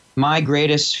my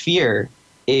greatest fear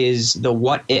is the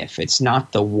what if, it's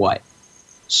not the what.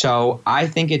 So I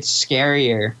think it's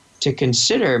scarier to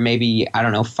consider maybe, I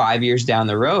don't know, 5 years down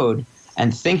the road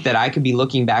and think that I could be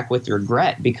looking back with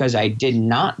regret because I did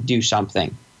not do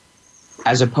something,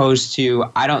 as opposed to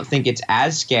I don't think it's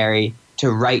as scary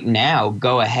to right now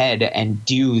go ahead and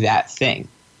do that thing.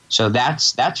 So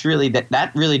that's really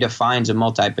that really defines a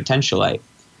multi-potentialite,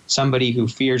 somebody who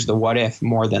fears the what if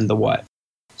more than the what.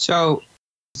 So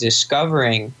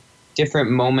discovering different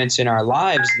moments in our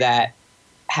lives that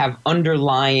have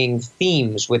underlying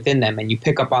themes within them, and you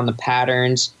pick up on the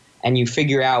patterns and you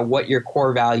figure out what your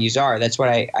core values are. That's what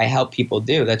I help people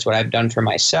do. That's what I've done for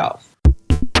myself.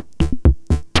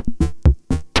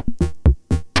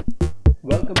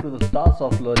 Welcome to the Stars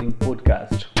of Learning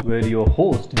podcast, where your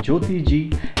host Jyoti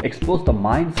G explores the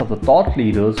minds of the thought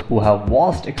leaders who have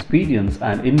vast experience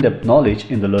and in depth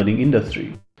knowledge in the learning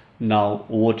industry. Now,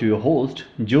 over to your host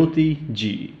Jyoti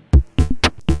G.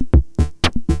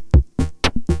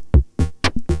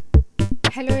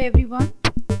 Hello, everyone.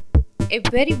 A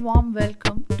very warm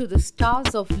welcome to the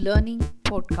Stars of Learning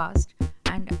podcast,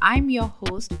 and I'm your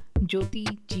host,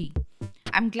 Jyoti G.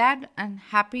 I'm glad and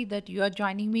happy that you are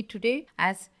joining me today,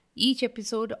 as each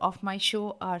episode of my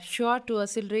show are sure to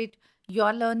accelerate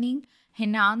your learning,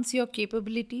 enhance your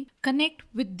capability, connect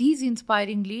with these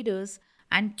inspiring leaders,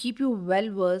 and keep you well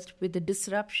versed with the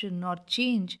disruption or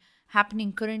change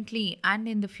happening currently and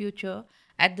in the future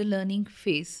at the learning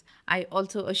phase. I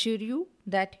also assure you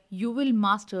that you will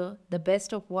master the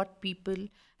best of what people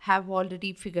have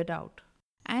already figured out.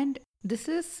 And this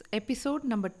is episode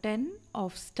number 10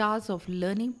 of Stars of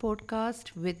Learning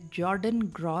podcast with Jordan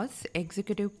Gross,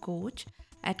 executive coach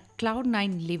at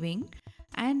Cloud9 Living,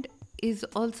 and is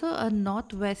also a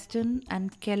Northwestern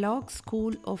and Kellogg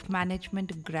School of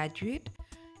Management graduate,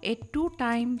 a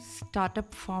two-time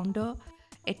startup founder,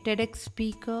 a TEDx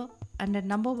speaker, and a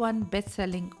number one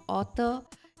best-selling author.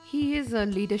 He is a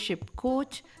leadership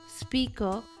coach,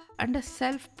 speaker, and a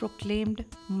self-proclaimed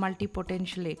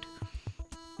multi-potentialite.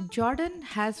 Jordan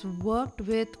has worked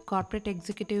with corporate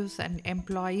executives and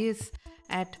employees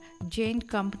at giant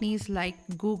companies like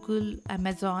Google,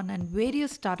 Amazon, and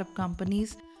various startup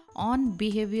companies on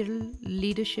behavioral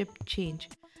leadership change.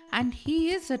 And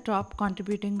he is a top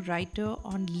contributing writer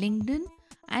on LinkedIn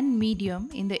and Medium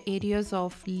in the areas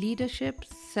of leadership,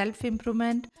 self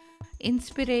improvement,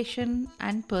 inspiration,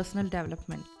 and personal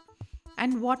development.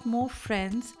 And what more,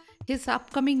 friends, his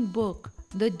upcoming book,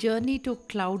 The Journey to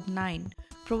Cloud9,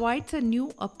 provides a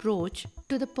new approach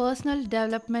to the personal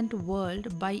development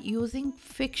world by using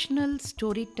fictional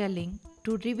storytelling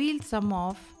to reveal some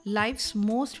of life's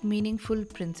most meaningful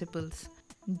principles.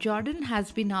 Jordan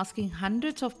has been asking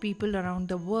hundreds of people around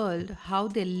the world how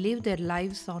they live their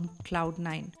lives on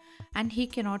Cloud9, and he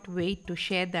cannot wait to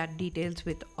share that details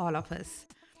with all of us.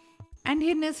 And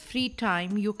in his free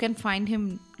time, you can find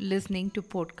him listening to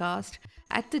podcasts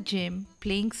at the gym,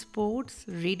 playing sports,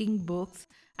 reading books,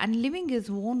 and living his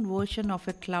own version of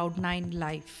a Cloud9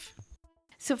 life.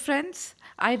 So, friends,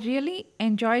 I really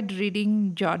enjoyed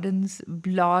reading Jordan's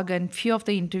blog and few of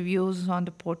the interviews on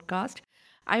the podcast.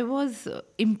 I was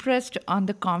impressed on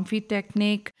the comfy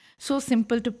technique, so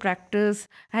simple to practice,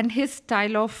 and his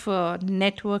style of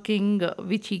networking,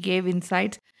 which he gave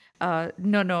insights.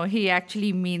 No, he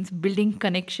actually means building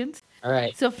connections. All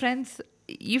right. So, friends,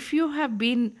 if you have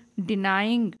been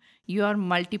denying your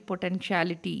multi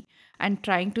potentiality and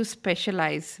trying to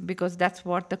specialize because that's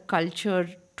what the culture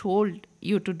told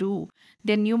you to do,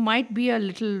 then you might be a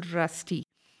little rusty.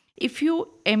 If you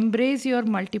embrace your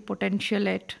multipotential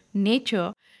at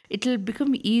nature, it'll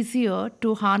become easier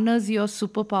to harness your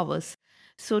superpowers.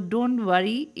 So don't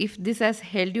worry if this has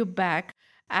held you back,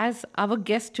 as our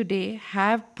guests today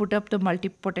have put up the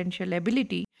multipotential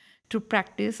ability to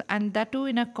practice, and that too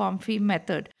in a comfy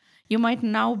method. You might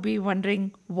now be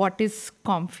wondering what is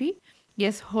comfy?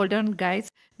 Yes, hold on, guys.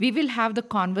 We will have the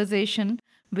conversation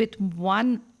with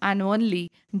one and only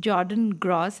Jordan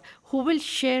Gross, who will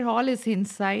share all his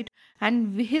insight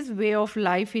and his way of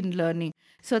life in learning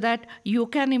so that you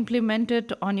can implement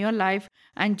it on your life,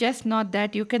 and just not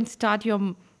that, you can start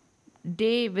your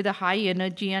day with a high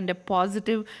energy and a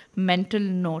positive mental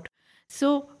note.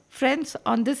 So, friends,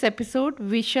 on this episode,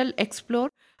 we shall explore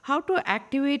how to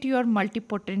activate your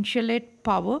multipotentialate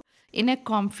power in a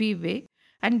comfy way.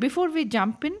 And before we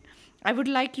jump in, I would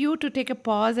like you to take a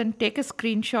pause and take a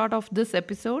screenshot of this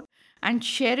episode and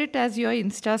share it as your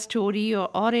Insta story,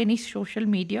 or any social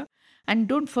media. And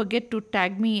don't forget to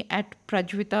tag me at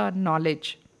Prajvita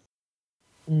Knowledge.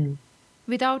 Mm.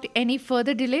 Without any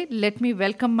further delay, let me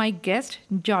welcome my guest,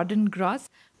 Jordan Gross.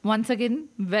 Once again,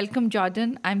 welcome,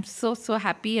 Jordan. I'm so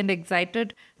happy and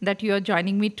excited that you are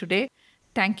joining me today.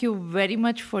 Thank you very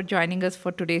much for joining us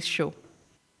for today's show.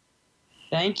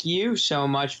 Thank you so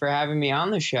much for having me on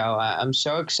the show. I'm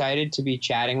so excited to be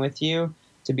chatting with you,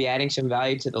 to be adding some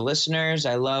value to the listeners.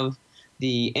 I love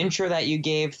the intro that you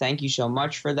gave. Thank you so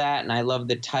much for that. And I love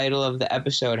the title of the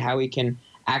episode, How We Can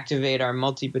Activate Our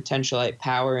Multi-Potentialite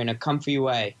Power in a Comfy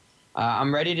Way.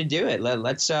 I'm ready to do it.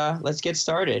 Let's get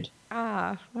started.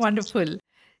 Wonderful.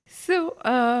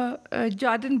 So,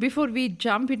 Jordan, before we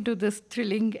jump into this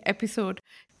thrilling episode,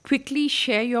 quickly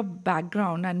share your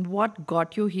background and what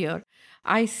got you here.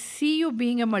 I see you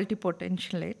being a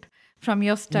multipotentialite from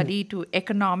your study to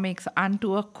economics and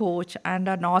to a coach and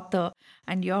an author,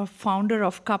 and you're founder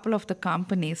of a couple of the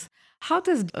companies. How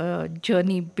does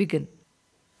journey begin?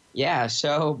 Yeah,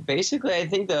 so basically, I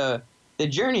think the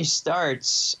journey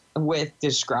starts with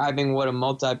describing what a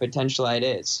multi-potentialite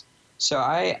is. So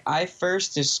I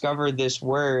first discovered this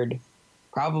word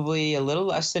probably a little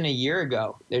less than a year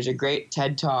ago. There's a great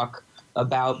TED Talk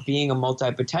about being a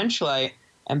multi-potentialite,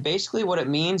 and basically what it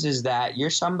means is that you're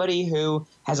somebody who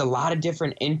has a lot of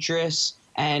different interests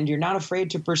and you're not afraid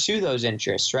to pursue those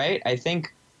interests, right? I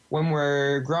think when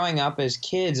we're growing up as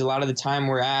kids, a lot of the time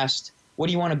we're asked, what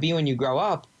do you want to be when you grow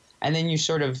up? And then you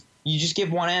just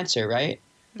give one answer, right?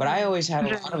 But I always had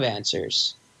a lot of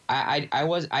answers.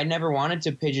 I never wanted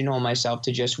to pigeonhole myself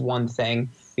to just one thing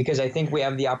because I think we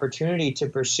have the opportunity to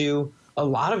pursue a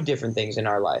lot of different things in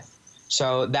our life.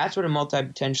 So that's what a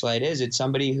multi-potentialite is. It's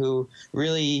somebody who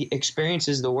really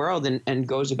experiences the world and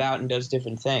goes about and does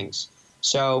different things.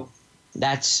 So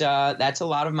that's a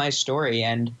lot of my story.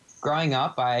 And growing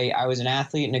up, I was an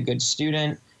athlete and a good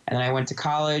student. And then I went to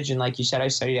college. And like you said, I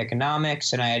studied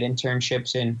economics and I had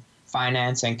internships in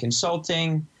finance and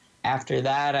consulting. After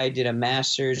that, I did a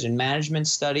master's in management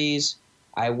studies.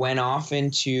 I went off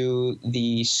into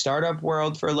the startup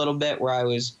world for a little bit where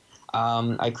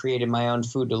I created my own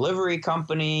food delivery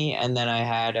company, and then I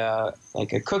had a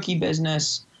cookie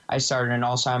business. I started an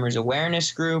Alzheimer's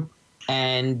awareness group,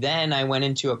 and then I went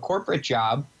into a corporate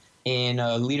job in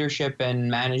a leadership and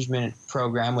management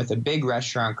program with a big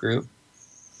restaurant group.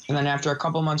 And then after a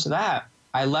couple months of that,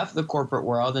 I left the corporate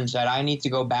world and said, I need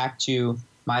to go back to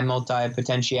my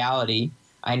multi-potentiality.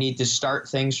 I need to start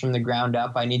things from the ground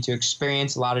up. I need to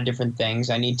experience a lot of different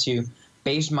things. I need to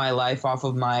base my life off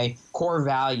of my core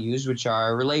values, which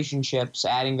are relationships,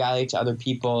 adding value to other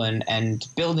people, and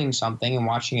building something and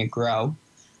watching it grow.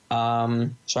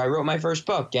 So I wrote my first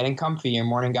book, Getting Comfy, Your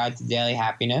Morning Guide to Daily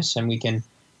Happiness, and we can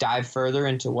dive further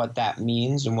into what that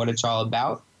means and what it's all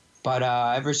about. But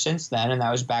ever since then, and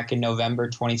that was back in November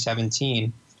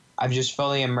 2017, I've just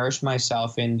fully immersed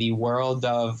myself in the world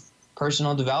of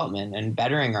personal development and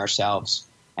bettering ourselves.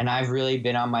 And I've really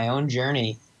been on my own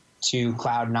journey to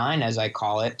Cloud 9, as I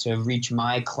call it, to reach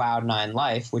my Cloud 9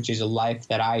 life, which is a life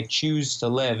that I choose to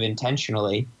live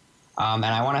intentionally. And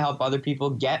I want to help other people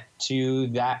get to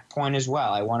that point as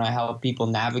well. I want to help people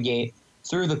navigate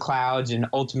through the clouds and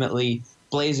ultimately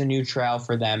blaze a new trail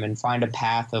for them and find a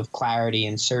path of clarity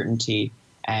and certainty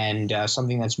and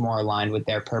something that's more aligned with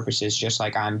their purposes, just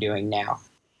like I'm doing now.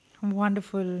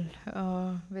 Wonderful,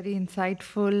 very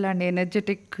insightful and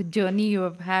energetic journey you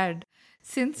have had.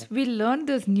 Since we learned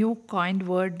this new coined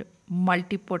word,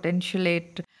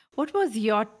 multipotentialate, what was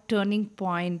your turning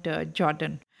point,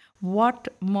 Jordan? What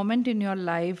moment in your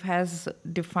life has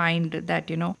defined that,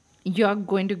 you're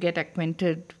going to get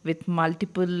acquainted with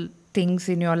multiple things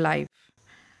in your life?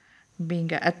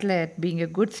 Being an athlete, being a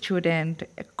good student,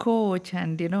 a coach,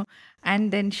 and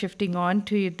then shifting on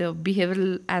to the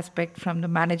behavioral aspect from the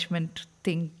management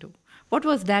thing too. What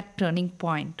was that turning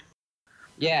point?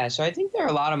 Yeah, so I think there are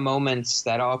a lot of moments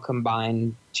that all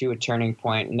combine to a turning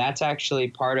point, and that's actually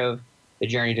part of the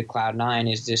journey to Cloud 9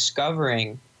 is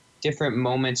discovering different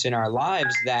moments in our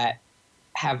lives that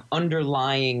have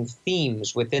underlying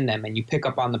themes within them, and you pick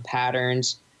up on the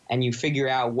patterns and you figure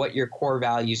out what your core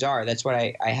values are. That's what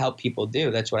I help people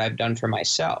do. That's what I've done for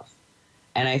myself.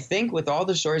 And I think with all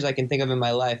the stories I can think of in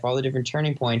my life, all the different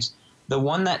turning points, the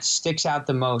one that sticks out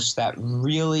the most, that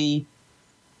really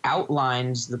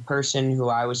outlines the person who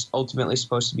I was ultimately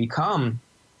supposed to become,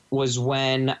 was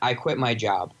when I quit my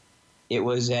job. It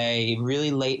was a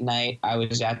really late night. I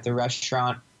was at the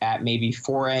restaurant at maybe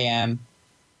 4 a.m.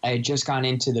 I had just gone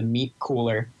into the meat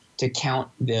cooler to count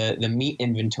the meat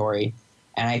inventory.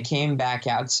 And I came back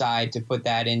outside to put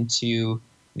that into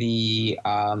the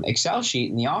Excel sheet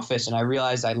in the office, and I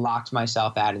realized I locked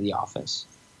myself out of the office.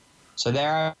 So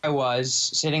there I was,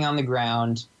 sitting on the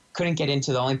ground, couldn't get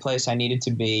into the only place I needed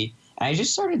to be, and I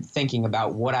just started thinking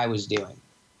about what I was doing.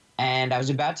 And I was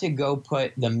about to go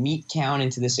put the meat count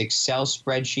into this Excel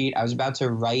spreadsheet. I was about to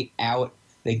write out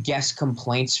the guest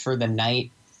complaints for the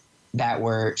night that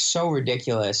were so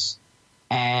ridiculous.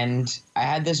 And I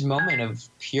had this moment of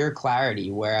pure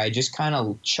clarity where I just kind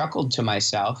of chuckled to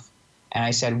myself and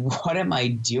I said, what am I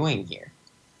doing here?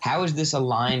 How is this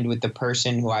aligned with the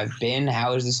person who I've been?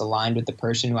 How is this aligned with the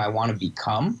person who I want to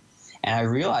become? And I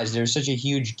realized there's such a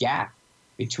huge gap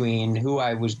between who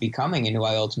I was becoming and who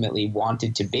I ultimately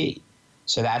wanted to be.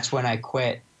 So that's when I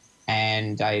quit,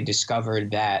 and I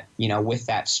discovered that, with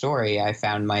that story, I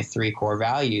found my 3 core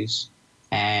values,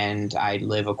 and I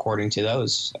live according to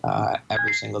those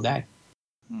every single day.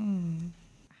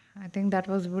 I think that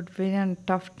would be a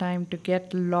tough time to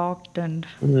get locked and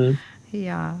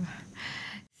yeah.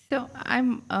 So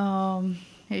I'm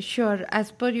sure,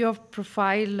 as per your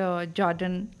profile,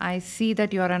 Jordan, I see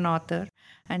that you're an author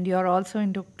and you're also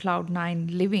into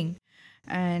Cloud9 living,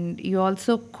 and you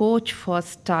also coach for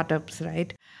startups,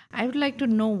 right? I would like to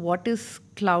know what is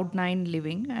Cloud9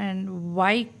 living and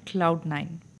why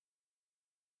Cloud9?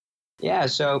 Yeah,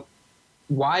 so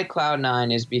why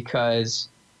Cloud9 is because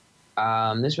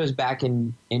this was back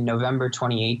in November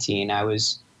 2018. I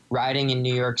was riding in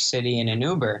New York City in an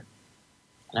Uber,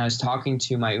 and I was talking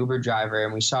to my Uber driver,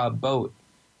 and we saw a boat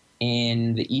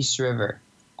in the East River,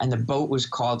 and the boat was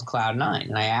called Cloud9.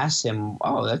 And I asked him,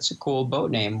 oh, that's a cool boat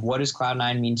name. What does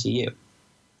Cloud9 mean to you?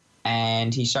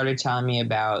 And he started telling me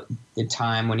about the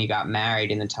time when he got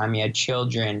married and the time he had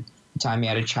children, the time he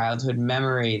had a childhood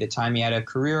memory, the time he had a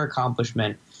career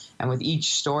accomplishment. And with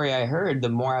each story I heard, the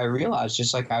more I realized,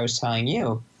 just like I was telling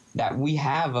you, that we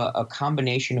have a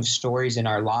combination of stories in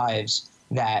our lives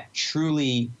that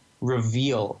truly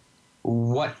reveal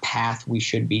what path we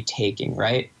should be taking,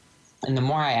 right? And the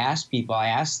more I asked people, I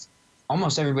asked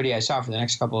almost everybody I saw for the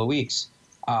next couple of weeks,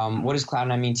 what does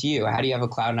Cloud9 mean to you? How do you have a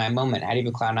Cloud9 moment? How do you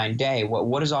have a Cloud9 day?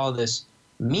 What does all this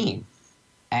mean?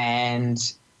 And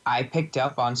I picked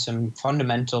up on some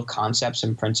fundamental concepts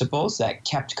and principles that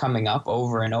kept coming up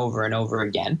over and over and over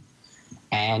again.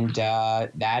 And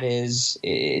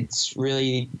it's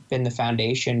really been the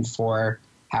foundation for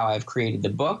how I've created the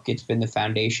book. It's been the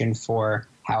foundation for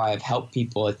how I've helped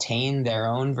people attain their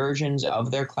own versions of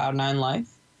their Cloud9 life.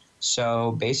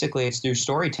 So basically, it's through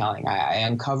storytelling. I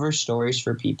uncover stories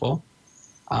for people.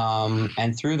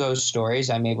 And through those stories,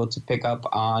 I'm able to pick up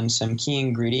on some key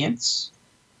ingredients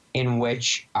in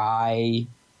which I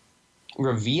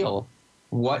reveal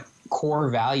what core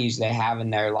values they have in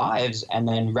their lives and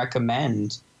then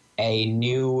recommend a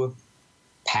new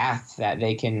path that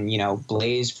they can,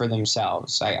 blaze for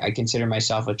themselves. I consider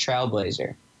myself a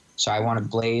trailblazer. So I want to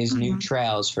blaze new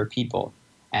trails for people.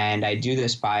 And I do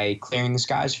this by clearing the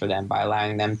skies for them, by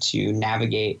allowing them to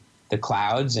navigate the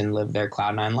clouds and live their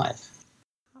Cloud9 life.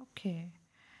 Okay.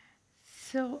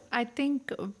 So I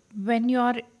think when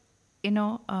you're,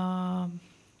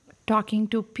 talking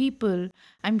to people,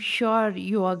 I'm sure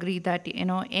you agree that,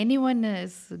 anyone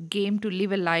is game to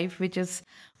live a life which is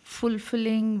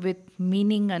fulfilling with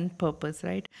meaning and purpose,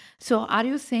 right? So are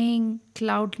you saying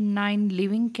Cloud9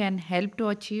 living can help to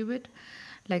achieve it?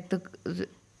 Like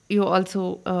you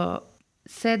also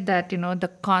said that,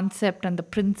 the concept and the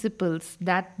principles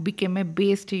that became a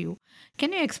base to you.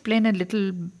 Can you explain a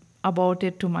little about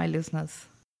it to my listeners?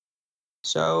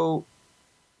 So,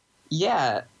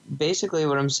 yeah, basically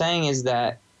what I'm saying is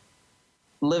that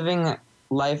living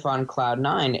life on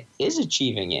Cloud9 is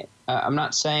achieving it. I'm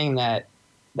not saying that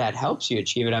helps you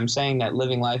achieve it. I'm saying that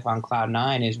living life on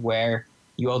Cloud9 is where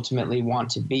you ultimately want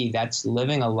to be. That's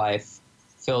living a life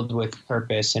filled with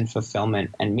purpose and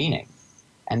fulfillment and meaning.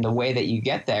 And the way that you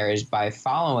get there is by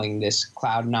following this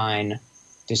Cloud9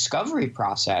 discovery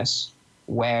process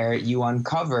where you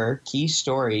uncover key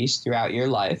stories throughout your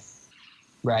life,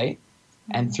 right?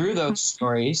 And through those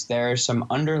stories, there are some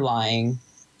underlying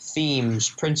themes,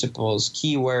 principles,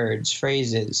 keywords,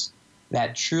 phrases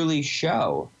that truly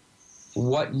show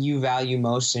what you value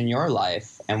most in your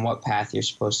life and what path you're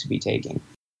supposed to be taking.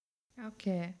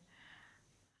 Okay.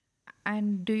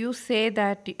 And do you say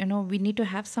that, we need to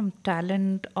have some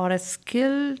talent or a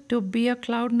skill to be a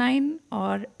Cloud9,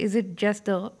 or is it just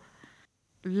the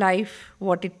life,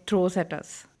 what it throws at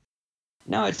us?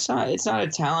 No, it's not. It's not a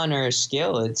talent or a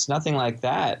skill. It's nothing like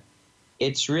that.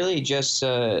 It's really just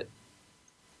a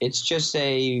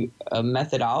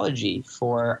methodology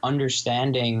for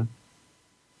understanding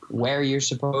where you're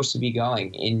supposed to be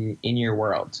going in your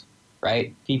world,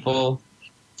 right? People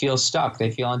feel stuck.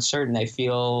 They feel uncertain. They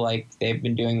feel like they've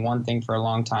been doing one thing for a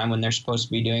long time when they're supposed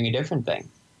to be doing a different thing.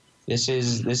 This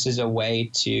is a way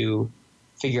to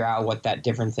figure out what that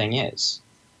different thing is.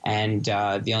 And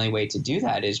the only way to do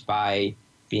that is by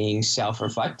being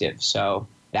self-reflective. So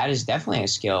that is definitely a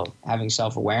skill, having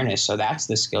self-awareness. So that's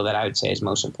the skill that I would say is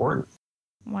most important.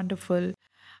 Wonderful.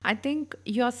 I think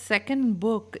your second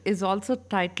book is also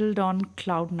titled on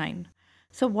Cloud9.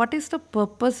 So, what is the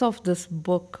purpose of this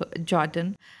book,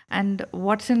 Jordan? And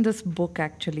what's in this book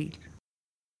actually?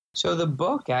 So the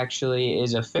book actually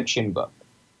is a fiction book,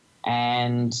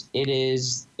 and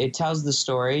it tells the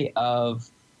story of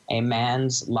a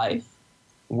man's life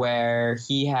where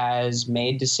he has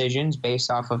made decisions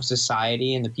based off of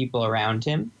society and the people around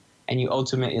him, and you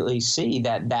ultimately see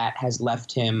that that has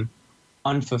left him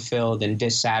unfulfilled and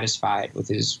dissatisfied with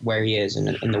his where he is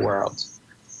in the world.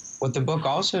 What the book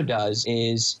also does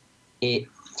is it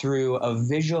through a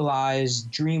visualized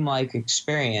dreamlike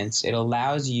experience, it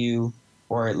allows you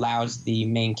or it allows the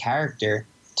main character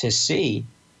to see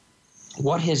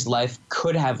what his life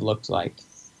could have looked like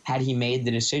had he made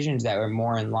the decisions that were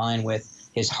more in line with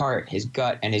his heart, his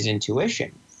gut, and his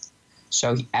intuition.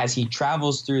 So as he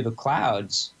travels through the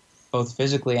clouds, both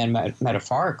physically and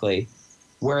metaphorically,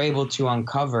 we're able to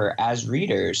uncover as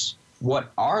readers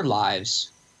what our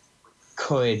lives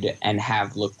could and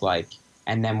have looked like.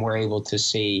 And then we're able to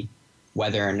see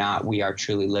whether or not we are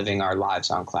truly living our lives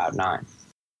on Cloud9.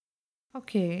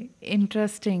 Okay,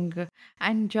 interesting.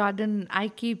 And Jordan, I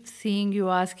keep seeing you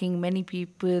asking many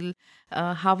people,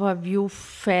 how have you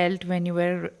felt when you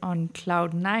were on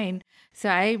Cloud9? So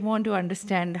I want to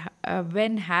understand,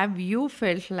 when have you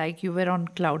felt like you were on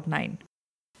Cloud9?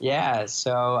 Yeah,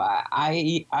 so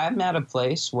I'm at a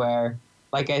place where,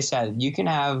 like I said, you can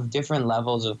have different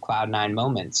levels of Cloud9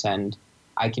 moments, and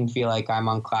I can feel like I'm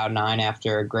on Cloud9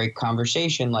 after a great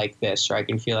conversation like this, or I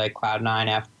can feel like I'm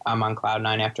on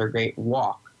Cloud9 after a great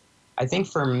walk. I think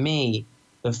for me,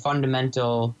 the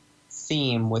fundamental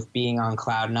theme with being on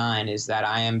Cloud9 is that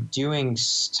I am doing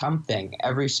something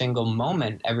every single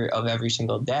moment of every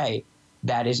single day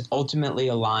that is ultimately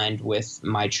aligned with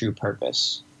my true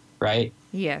purpose, right?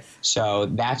 Yes. So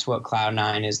that's what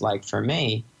Cloud9 is like for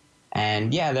me.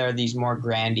 And yeah, there are these more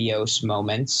grandiose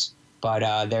moments,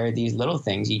 but there are these little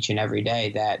things each and every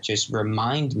day that just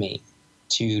remind me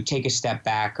to take a step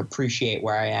back, appreciate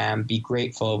where I am, be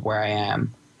grateful of where I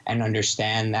am, and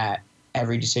understand that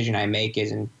every decision I make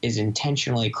is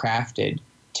intentionally crafted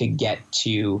to get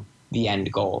to the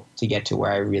end goal, to get to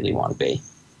where I really want to be.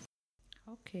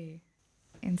 Okay,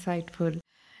 insightful.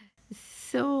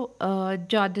 So,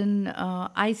 Jordan,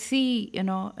 I see,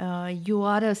 you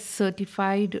are a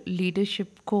certified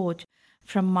leadership coach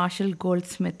from Marshall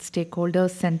Goldsmith Stakeholder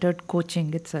Centered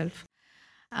Coaching itself.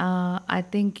 I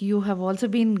think you have also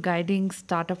been guiding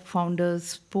startup founders,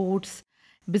 sports,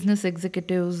 business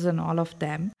executives, and all of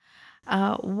them.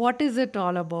 What is it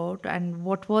all about, and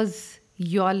what was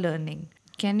your learning?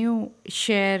 Can you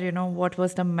share, what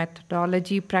was the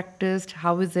methodology practiced?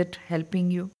 How is it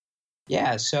helping you?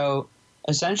 Yeah, so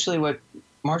essentially what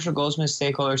Marshall Goldsmith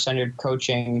Stakeholder Centered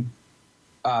Coaching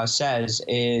says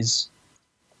is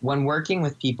when working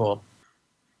with people,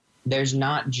 there's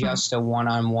not just a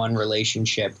one-on-one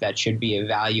relationship that should be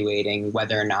evaluating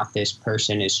whether or not this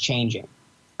person is changing,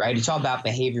 right? It's all about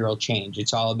behavioral change.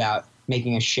 It's all about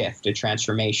making a shift, a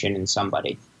transformation in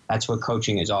somebody. That's what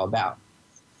coaching is all about.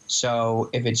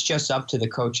 So if it's just up to the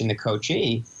coach and the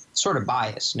coachee, it's sort of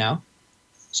biased, no?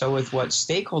 So with what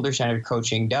stakeholder-centered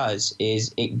coaching does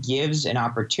is it gives an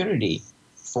opportunity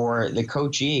for the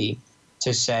coachee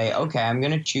to say, okay, I'm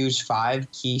going to choose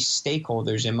 5 key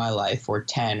stakeholders in my life, or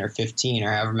 10 or 15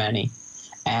 or however many,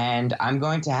 and I'm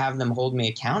going to have them hold me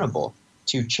accountable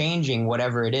to changing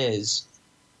whatever it is,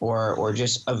 or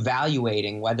just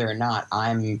evaluating whether or not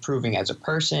I'm improving as a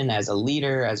person, as a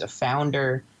leader, as a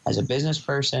founder, as a business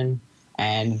person.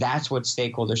 And that's what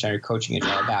stakeholder-centered coaching is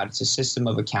all about. It's a system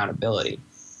of accountability.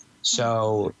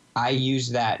 So I use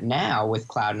that now with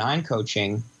Cloud9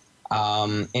 coaching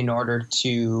in order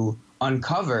to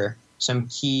uncover some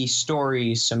key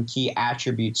stories, some key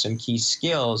attributes, some key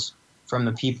skills from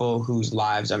the people whose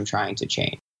lives I'm trying to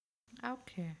change.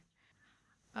 Okay.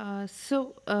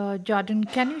 Jordan,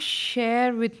 can you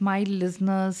share with my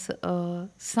listeners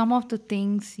some of the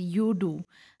things you do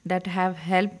that have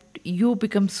helped you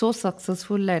become so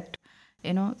successful at,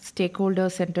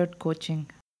 stakeholder-centered coaching?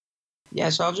 Yeah,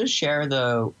 so I'll just share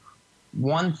the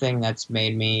one thing that's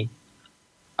made me,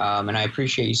 and I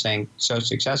appreciate you saying so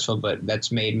successful, but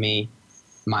that's made me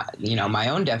my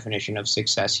own definition of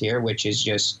success here, which is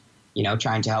just,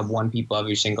 trying to help one people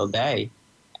every single day.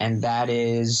 And that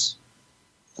is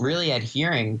really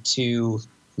adhering to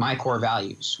my core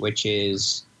values, which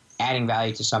is adding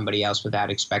value to somebody else without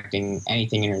expecting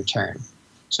anything in return.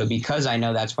 So because I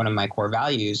know that's one of my core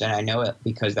values, and I know it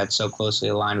because that's so closely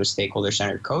aligned with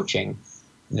stakeholder-centered coaching,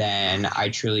 then I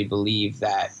truly believe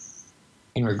that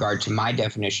in regard to my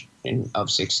definition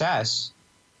of success,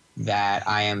 that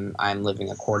I'm living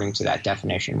according to that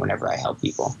definition whenever I help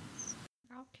people.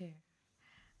 Okay.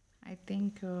 I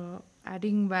think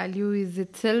adding value is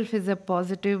itself is a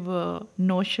positive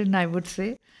notion, I would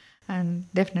say.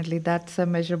 And definitely that's a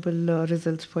measurable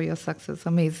results for your success.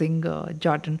 Amazing,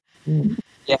 Jordan.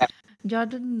 Yeah.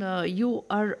 Jordan, you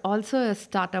are also a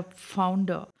startup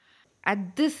founder.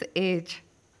 At this age,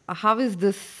 how is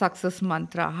this success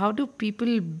mantra? How do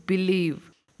people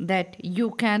believe that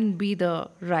you can be the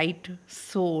right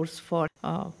source for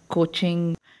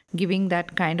coaching, giving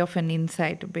that kind of an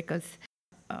insight? Because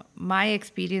my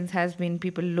experience has been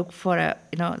people look for a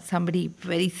somebody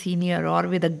very senior or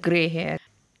with a gray hair.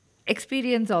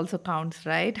 Experience also counts,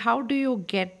 right? How do you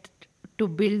get to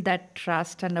build that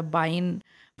trust and a buy-in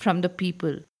from the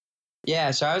people?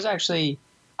 Yeah, so I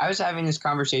was having this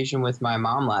conversation with my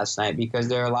mom last night because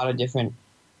there are a lot of different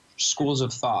schools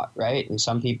of thought, right? And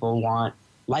some people want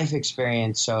life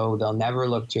experience, so they'll never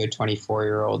look to a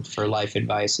 24-year-old for life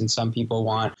advice. And some people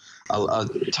want a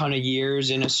ton of years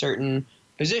in a certain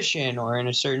position or in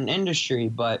a certain industry.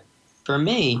 But for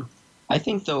me, I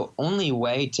think the only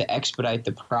way to expedite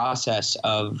the process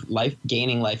of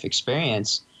gaining life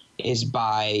experience is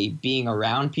by being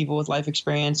around people with life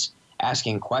experience,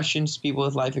 asking questions to people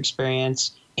with life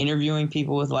experience, interviewing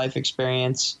people with life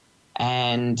experience,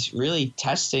 and really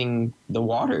testing the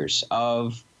waters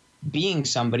of being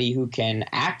somebody who can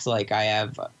act like I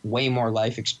have way more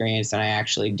life experience than I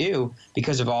actually do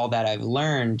because of all that I've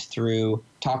learned through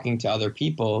talking to other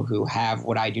people who have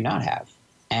what I do not have.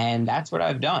 And that's what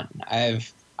I've done.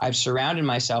 I've surrounded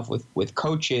myself with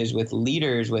coaches, with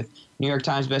leaders, with New York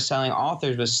Times bestselling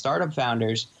authors, with startup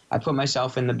founders. I put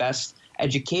myself in the best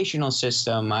educational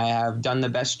system. I have done the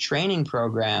best training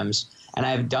programs. And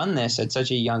I've done this at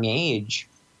such a young age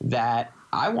that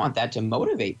I want that to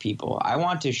motivate people. I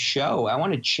want to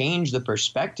change the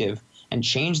perspective and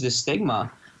change the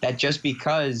stigma that just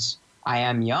because I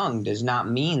am young does not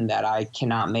mean that I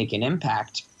cannot make an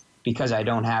impact because I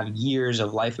don't have years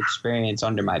of life experience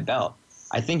under my belt.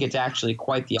 I think it's actually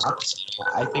quite the opposite.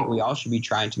 I think we all should be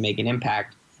trying to make an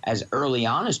impact as early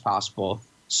on as possible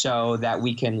so that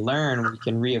we can learn, we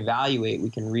can reevaluate, we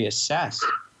can reassess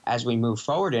as we move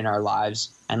forward in our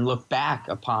lives and look back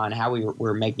upon how we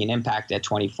were making an impact at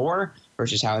 24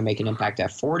 versus how we make an impact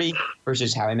at 40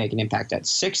 versus how we make an impact at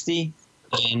 60,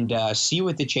 and see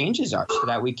what the changes are so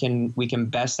that we can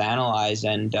best analyze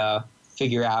and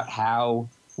figure out how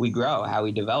we grow, how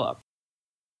we develop.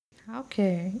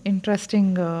 Okay,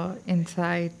 interesting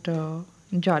insight,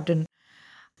 Jordan.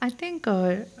 I think,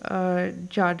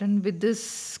 Jordan, with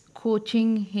this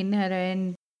coaching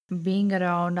inherent, being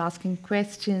around, asking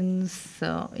questions,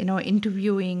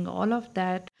 interviewing, all of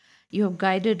that, you have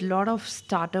guided a lot of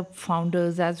startup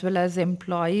founders as well as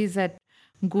employees at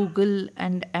Google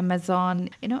and Amazon,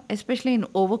 especially in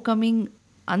overcoming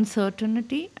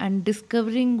uncertainty and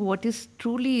discovering what is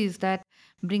truly is that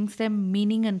brings them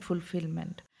meaning and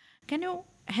fulfillment. Can you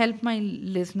help my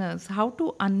listeners how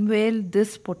to unveil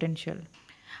this potential?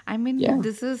 I mean, Yeah.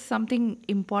 this is something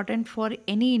important for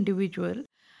any individual.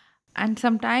 And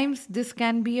sometimes this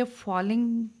can be a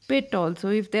falling pit also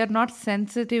if they're not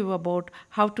sensitive about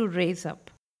how to raise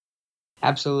up.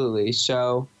 Absolutely.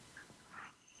 So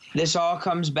this all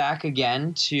comes back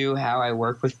again to how I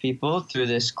work with people through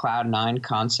this Cloud9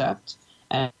 concept.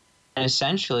 And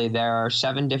essentially, there are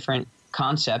 7 different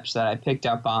concepts that I picked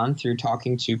up on through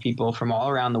talking to people from all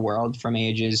around the world from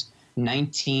ages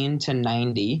 19 to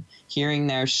 90, hearing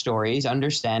their stories,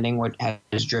 understanding what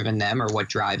has driven them or what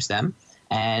drives them.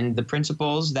 And the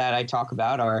principles that I talk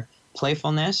about are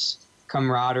playfulness,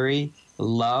 camaraderie,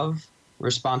 love,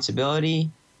 responsibility,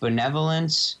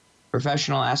 benevolence,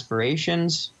 professional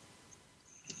aspirations,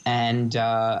 and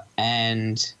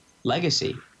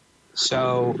legacy.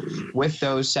 So, with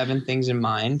those 7 things in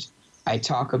mind, I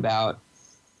talk about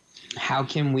how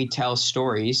can we tell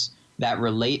stories that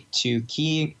relate to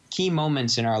key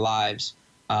moments in our lives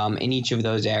in each of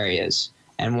those areas.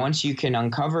 And once you can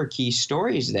uncover key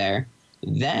stories there,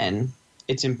 then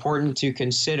it's important to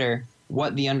consider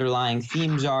what the underlying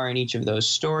themes are in each of those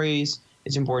stories.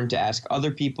 It's important to ask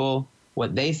other people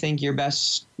what they think your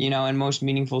best, and most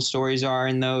meaningful stories are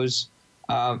in those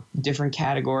different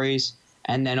categories.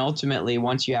 And then ultimately,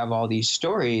 once you have all these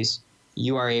stories,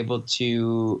 you are able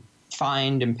to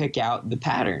find and pick out the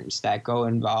patterns that go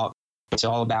involved. It's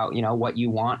all about, what you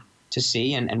want to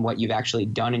see and what you've actually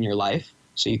done in your life.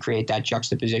 So you create that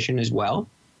juxtaposition as well.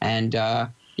 And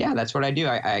that's what I do.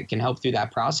 I can help through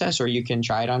that process, or you can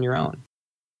try it on your own.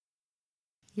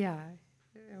 Yeah,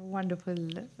 Wonderful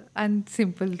and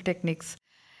simple techniques.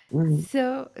 Mhm.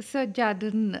 So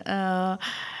Jadon,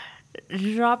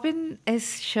 Robin S.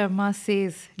 Sharma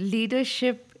says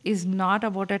leadership is not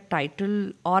about a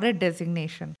title or a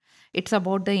designation. It's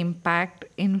about the impact,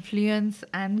 influence,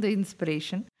 and the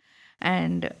inspiration.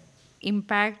 And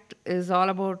impact is all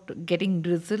about getting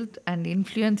result, and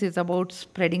influence is about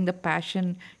spreading the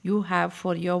passion you have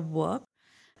for your work.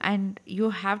 And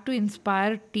you have to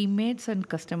inspire teammates and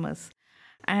customers.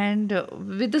 And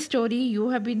with the story you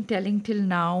have been telling till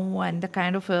now and the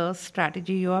kind of a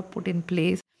strategy you have put in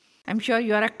place, I'm sure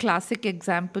you are a classic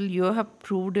example. You have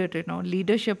proved it.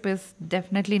 Leadership is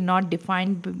definitely not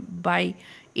defined by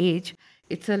age.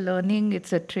 It's a learning,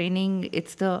 it's a training,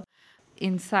 it's the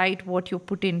insight what you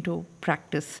put into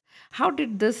practice. How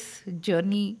did this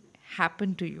journey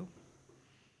happen to you?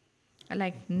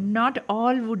 Like, not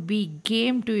all would be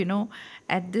game to,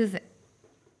 at this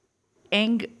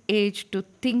young age to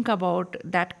think about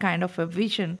that kind of a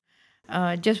vision.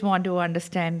 Just want to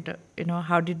understand,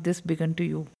 how did this begin to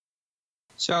you?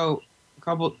 So,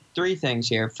 three things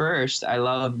here. First, I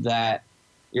love that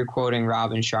you're quoting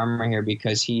Robin Sharma here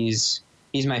because he's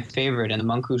my favorite, and The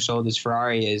Monk Who Sold His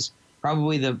Ferrari is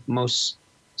probably the most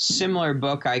similar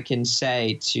book I can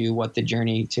say to what the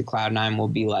journey to Cloud9 will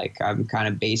be like. I'm kind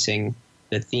of basing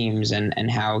the themes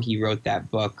and how he wrote that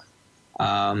book.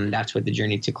 That's what the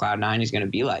journey to Cloud9 is going to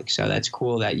be like. So that's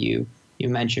cool that you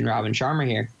mentioned Robin Sharma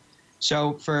here.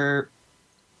 So for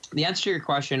the answer to your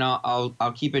question,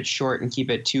 I'll keep it short and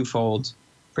keep it twofold.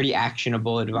 Pretty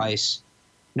actionable advice.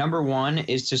 Number one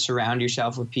is to surround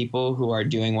yourself with people who are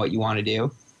doing what you want to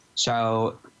do.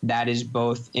 So that is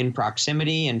both in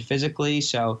proximity and physically.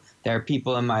 So there are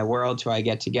people in my world who I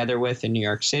get together with in New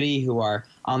York City who are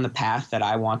on the path that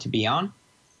I want to be on.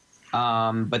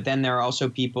 But then there are also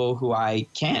people who I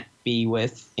can't be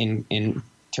with in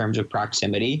terms of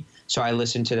proximity. So I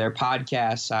listen to their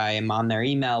podcasts. I am on their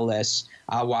email lists.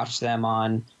 I'll watch them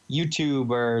on YouTube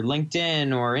or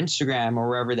LinkedIn or Instagram or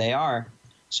wherever they are.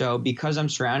 So because I'm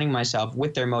surrounding myself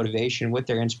with their motivation, with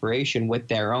their inspiration, with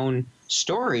their own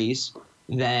stories,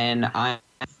 then I'm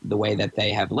the way that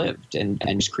they have lived and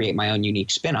just create my own unique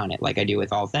spin on it like I do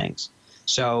with all things.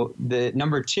 So the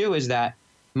number two is that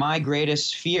my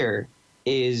greatest fear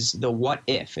is the what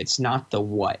if. It's not the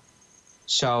what.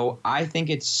 So I think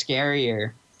it's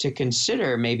scarier to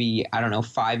consider maybe,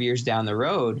 5 years down the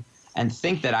road and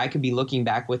think that I could be looking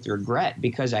back with regret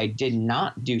because I did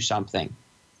not do something,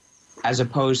 as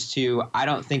opposed to I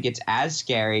don't think it's as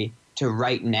scary to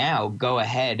right now go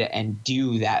ahead and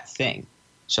do that thing.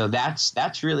 So that's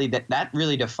really that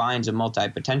really defines a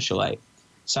multi-potentialite,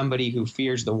 somebody who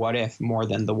fears the what if more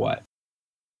than the what.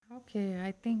 Okay,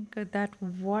 I think that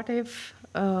what if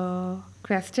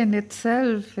question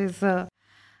itself is a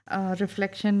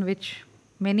reflection which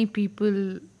many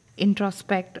people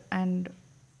introspect, and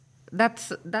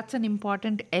that's an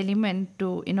important element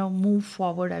to move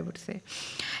forward, I would say.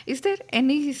 Is there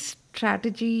any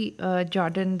strategy,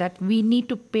 Jordan, that we need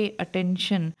to pay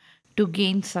attention to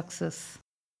gain success?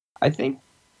 I think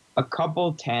a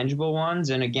couple tangible ones,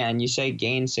 and again, you say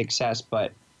gain success,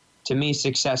 but to me,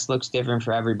 success looks different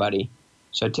for everybody.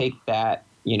 So take that,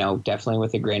 definitely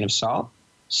with a grain of salt.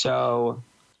 So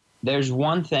there's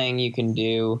one thing you can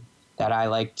do that I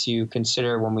like to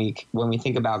consider when we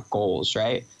think about goals,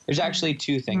 right? There's actually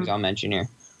two things I'll mention here.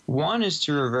 One is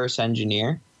to reverse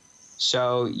engineer.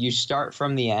 So you start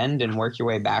from the end and work your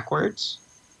way backwards.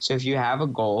 So if you have a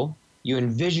goal, you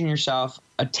envision yourself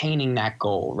attaining that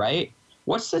goal, right?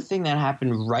 What's the thing that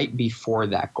happened right before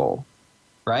that goal,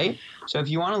 right? So if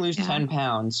you want to lose 10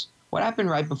 pounds, what happened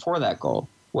right before that goal?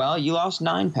 Well, you lost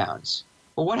 9 pounds.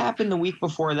 But what happened the week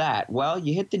before that? Well,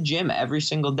 you hit the gym every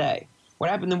single day. What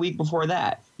happened the week before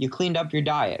that? You cleaned up your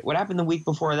diet. What happened the week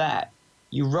before that?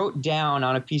 You wrote down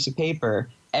on a piece of paper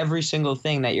every single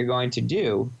thing that you're going to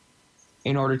do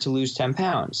in order to lose 10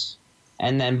 pounds.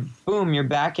 And then, boom, you're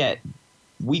back at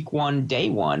week 1, day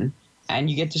 1, and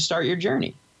you get to start your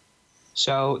journey.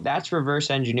 So that's reverse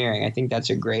engineering. I think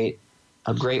that's a great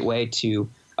way to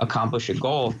accomplish a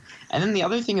goal. And then the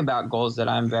other thing about goals that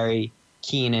I'm very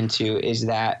keen into is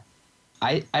that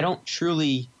I don't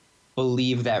truly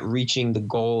believe that reaching the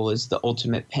goal is the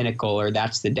ultimate pinnacle or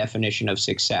that's the definition of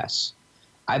success.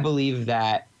 I believe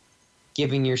that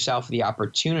giving yourself the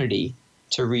opportunity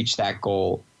to reach that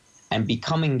goal and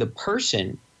becoming the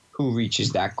person who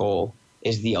reaches that goal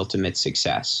is the ultimate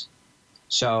success.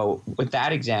 So with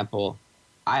that example,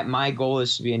 my goal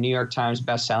is to be a New York Times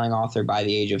bestselling author by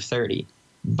the age of 30.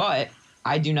 But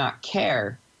I do not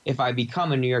care if I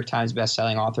become a New York Times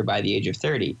bestselling author by the age of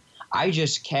 30. I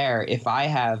just care if I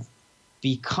have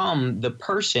become the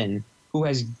person who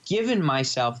has given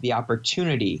myself the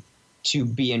opportunity to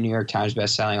be a New York Times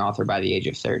bestselling author by the age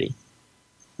of 30,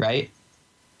 right?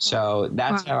 So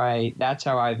that's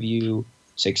how I view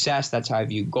success. That's how I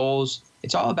view goals.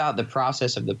 It's all about the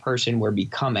process of the person we're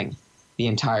becoming the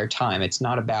entire time. It's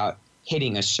not about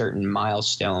hitting a certain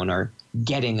milestone or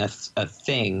getting a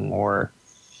thing or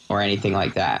anything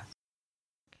like that.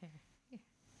 Okay.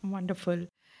 Wonderful.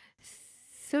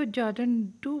 So,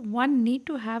 Jordan, do one need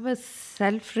to have a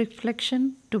self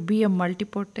reflection to be a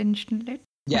multipotentialist?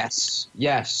 Yes,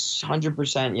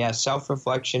 100%. Yes,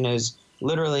 self-reflection is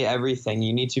literally everything.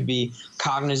 You need to be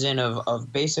cognizant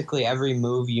of basically every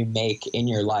move you make in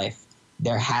your life.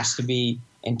 There has to be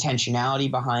intentionality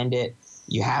behind it.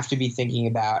 You have to be thinking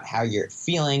about how you're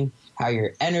feeling, how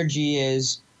your energy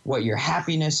is, what your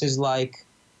happiness is like.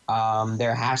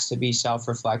 There has to be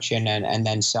self-reflection and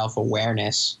then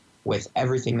self-awareness with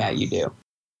everything that you do.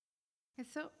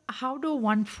 So, how do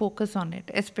one focus on it,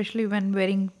 especially when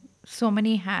wearing so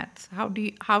many hats? How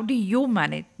do you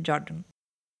manage, Jordan?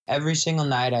 Every single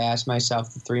night, I ask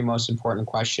myself the three most important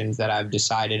questions that I've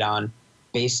decided on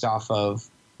based off of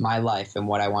my life and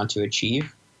what I want to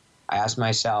achieve. I ask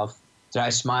myself, did I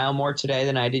smile more today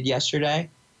than I did yesterday?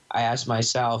 I ask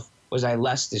myself, was I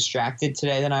less distracted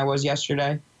today than I was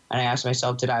yesterday? And I ask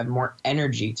myself, did I have more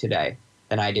energy today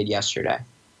than I did yesterday?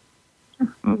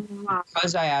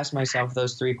 Because I ask myself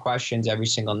those three questions every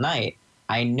single night,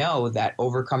 I know that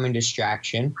overcoming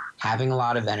distraction, having a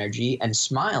lot of energy, and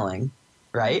smiling,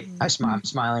 right? I'm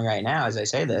smiling right now as I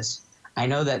say this. I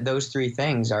know that those three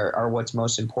things are what's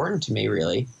most important to me,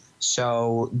 really.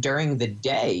 So during the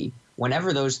day,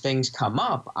 whenever those things come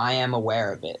up, I am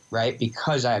aware of it, right?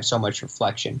 Because I have so much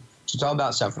reflection. So it's all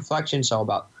about self-reflection. It's all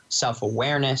about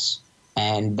self-awareness.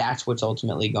 And that's what's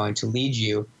ultimately going to lead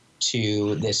you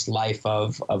to this life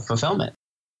of fulfillment.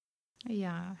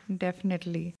 Yeah,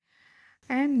 definitely.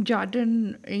 And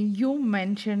Jordan, you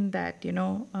mentioned that,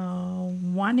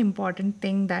 one important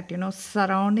thing that,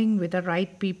 surrounding with the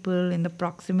right people in the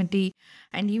proximity,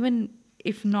 and even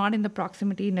if not in the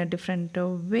proximity in a different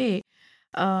way,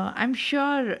 I'm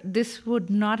sure this would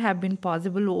not have been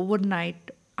possible overnight.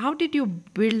 How did you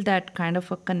build that kind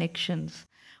of a connections?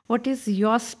 What is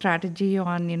your strategy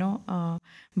on,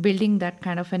 building that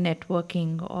kind of a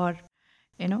networking, or,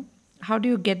 you know, how do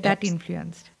you get that Yes.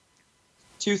 influenced?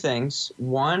 Two things.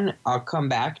 One, I'll come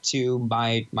back to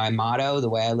my motto, the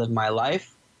way I live my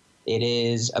life. It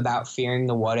is about fearing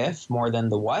the what if more than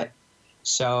the what.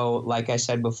 So, like I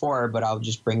said before, but I'll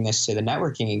just bring this to the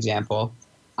networking example.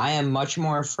 I am much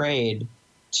more afraid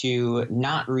to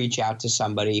not reach out to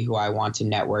somebody who I want to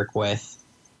network with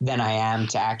than I am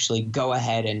to actually go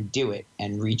ahead and do it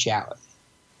and reach out.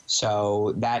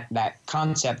 So that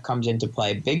concept comes into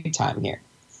play big time here.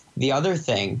 The other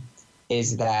thing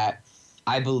is that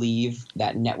I believe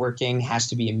that networking has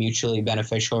to be a mutually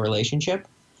beneficial relationship.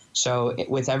 So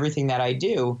with everything that I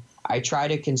do, I try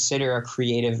to consider a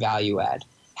creative value add.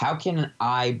 How can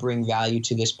I bring value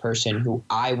to this person who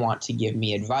I want to give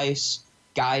me advice,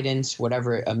 guidance,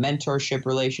 whatever, a mentorship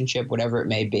relationship, whatever it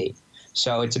may be.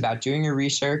 So it's about doing your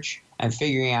research and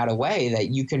figuring out a way that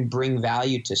you can bring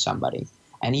value to somebody.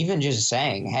 And even just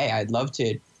saying, hey, I'd love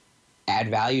to add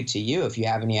value to you if you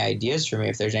have any ideas for me,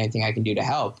 if there's anything I can do to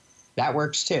help, that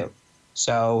works too.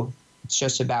 So it's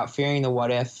just about fearing the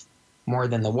what if more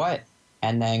than the what,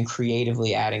 and then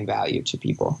creatively adding value to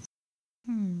people.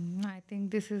 I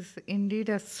think this is indeed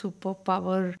a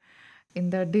superpower in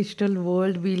the digital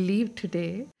world we live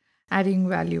today, adding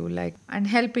value like and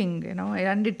helping,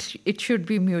 and it should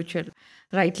be mutual.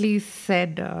 Rightly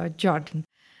said, Jordan.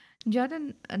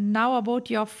 Jordan, now about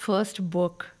your first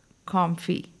book,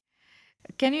 Comfy.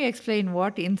 Can you explain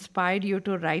what inspired you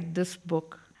to write this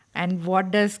book and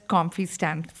what does Comfy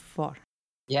stand for?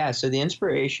 Yeah, so the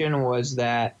inspiration was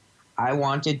that I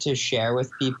wanted to share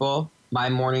with people my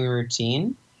morning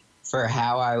routine for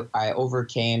how I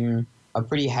overcame a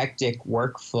pretty hectic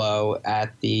workflow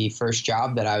at the first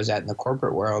job that I was at in the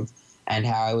corporate world, and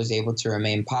how I was able to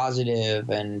remain positive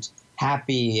and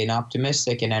happy and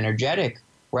optimistic and energetic,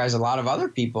 whereas a lot of other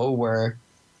people were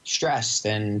stressed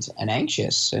and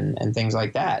anxious and things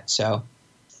like that. So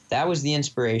that was the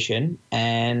inspiration.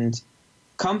 And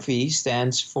Comfy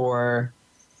stands for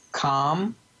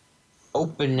calm,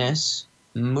 openness,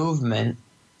 movement,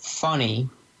 funny,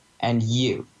 and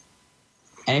you.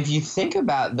 And if you think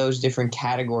about those different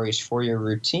categories for your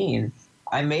routine,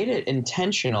 I made it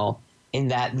intentional in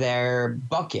that they're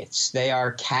buckets, they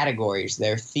are categories,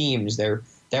 they're themes, they're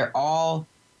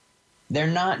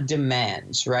not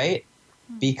demands, right?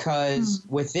 Because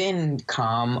within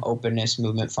calm, openness,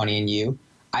 movement, funny, and you,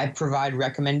 I provide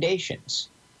recommendations.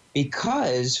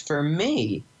 Because for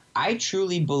me, I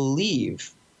truly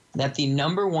believe that the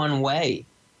number one way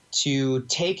to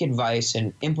take advice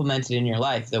and implement it in your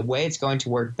life, the way it's going to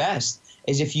work best,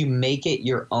 is if you make it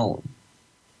your own.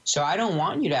 So I don't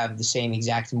want you to have the same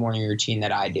exact morning routine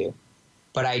that I do,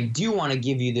 but I do want to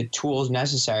give you the tools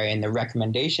necessary and the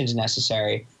recommendations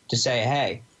necessary to say,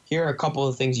 hey, here are a couple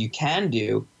of things you can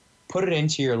do, put it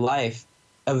into your life,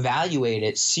 evaluate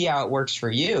it, see how it works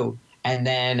for you, and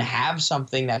then have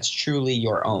something that's truly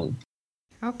your own.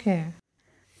 Okay.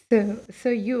 So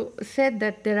you said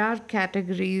that there are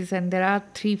categories and there are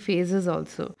three phases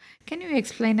also. Can you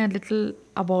explain a little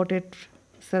about it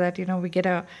so that we get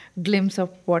a glimpse of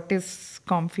what is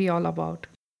comfy all about?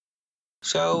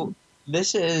 So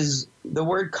this is the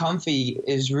word comfy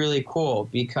is really cool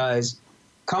because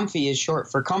comfy is short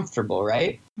for comfortable,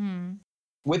 right? Hmm.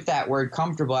 With that word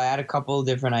comfortable, I had a couple of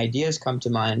different ideas come to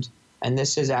mind, and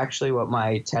this is actually what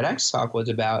my TEDx talk was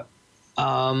about.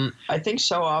 I think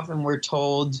so often we're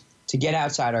told to get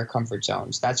outside our comfort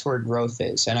zones. That's where growth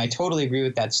is, and I totally agree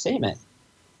with that statement.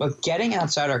 But getting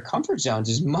outside our comfort zones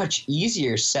is much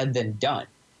easier said than done.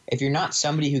 If you're not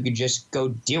somebody who could just go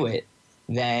do it,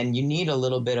 then you need a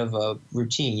little bit of a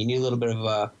routine. You need a little bit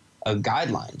of a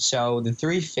guideline. So the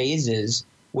three phases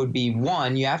would be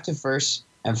one, you have to first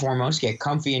and foremost get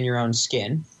comfy in your own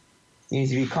skin. You need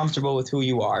to be comfortable with who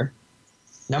you are.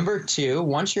 Number two,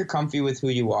 once you're comfy with who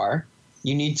you are,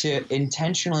 you need to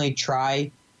intentionally try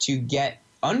to get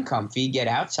uncomfy, get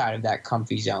outside of that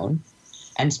comfy zone.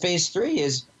 And phase three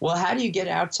is, well, how do you get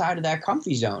outside of that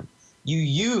comfy zone? You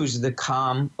use the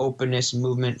calm, openness,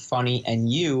 movement, funny,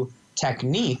 and you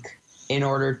technique in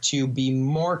order to be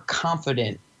more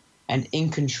confident and in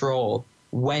control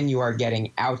when you are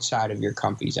getting outside of your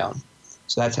comfy zone.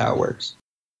 So that's how it works.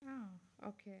 Oh,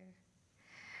 okay.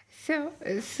 So,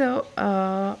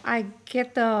 I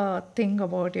get the thing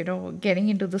about, getting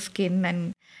into the skin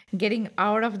and getting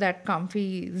out of that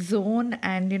comfy zone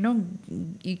and,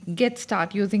 you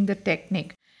start using the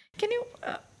technique. Can you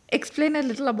explain a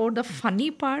little about the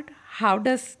funny part? How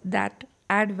does that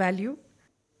add value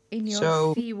in your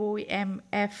So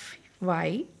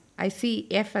COMFY? I see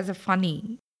F as a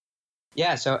funny.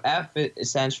 yeah, so F it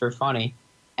stands for funny.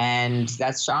 And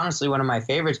that's honestly one of my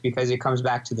favorites because it comes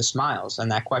back to the smiles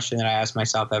and that question that I ask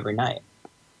myself every night.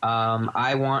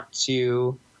 I want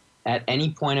to, at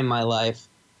any point in my life,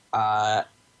 uh,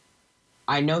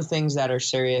 I know things that are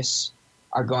serious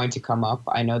are going to come up.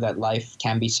 I know that life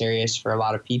can be serious for a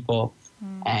lot of people,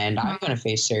 and I'm going to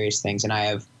face serious things. And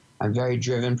I'm very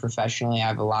driven professionally. I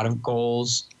have a lot of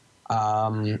goals.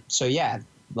 So yeah,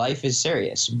 life is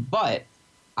serious. But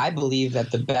I believe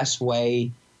that the best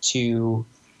way to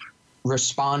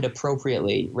respond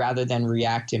appropriately rather than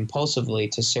react impulsively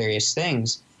to serious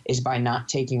things is by not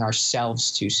taking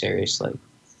ourselves too seriously.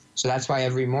 So that's why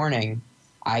every morning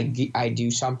I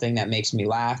do something that makes me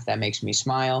laugh, that makes me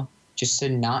smile, just to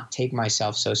not take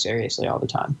myself so seriously all the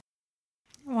time.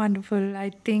 Wonderful.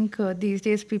 I think these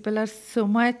days people are so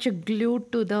much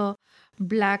glued to the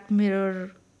black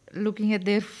mirror, looking at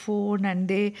their phone, and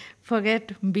they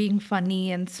forget being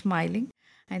funny and smiling.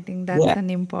 I think that's Yeah. an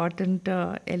important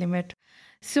element.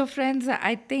 So, friends,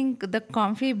 I think the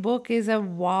Comfy book is a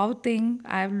wow thing.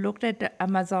 I've looked at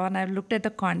Amazon, I've looked at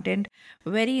the content,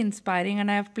 very inspiring,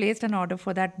 and I've placed an order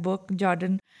for that book,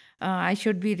 Jordan. I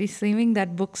should be receiving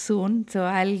that book soon, so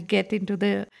I'll get into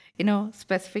the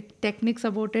specific techniques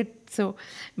about it. So,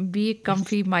 be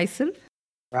comfy myself.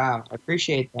 Wow, I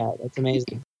appreciate that. That's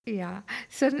amazing. Yeah.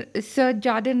 So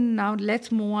Jordan, now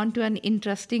let's move on to an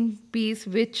interesting piece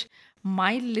which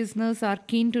my listeners are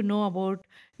keen to know about,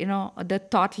 the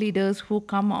thought leaders who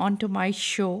come onto my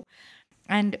show.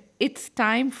 And it's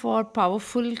time for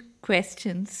powerful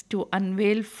questions to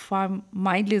unveil for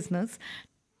my listeners.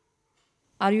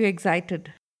 Are you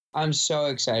excited? I'm so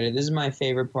excited. This is my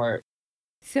favorite part.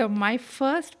 So, my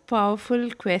first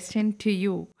powerful question to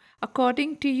you,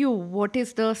 according to you, what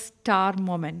is the star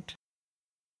moment?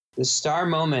 The star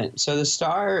moment. So the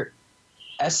star,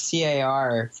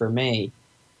 STAR for me,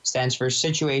 stands for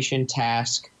situation,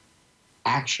 task,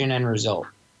 action, and result.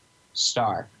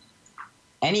 Star.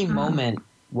 Any moment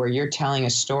where you're telling a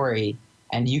story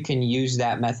and you can use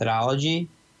that methodology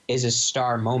is a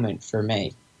star moment for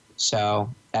me. So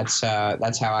that's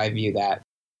how I view that.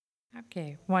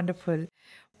 Okay, wonderful.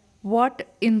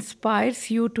 What inspires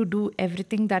you to do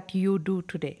everything that you do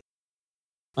today?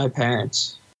 My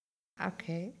parents.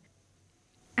 Okay.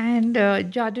 And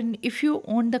Jordan, if you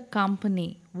own the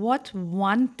company, what's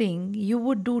one thing you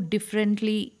would do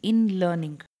differently in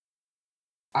learning?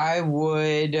 I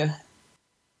would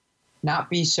not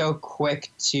be so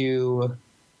quick to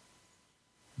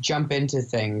jump into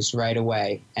things right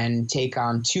away and take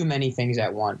on too many things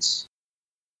at once.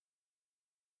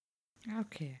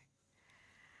 Okay.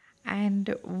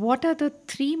 And what are the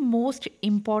three most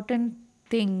important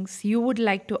things you would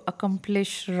like to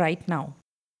accomplish right now?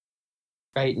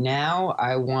 Right now,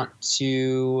 I want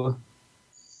to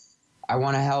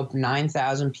help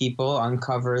 9,000 people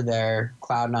uncover their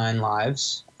Cloud9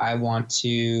 lives. I want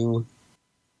to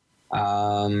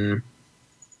um,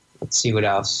 let's see what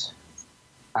else.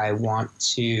 I want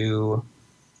to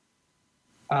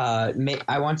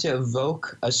I want to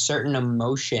evoke a certain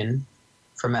emotion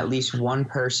from at least one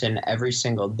person every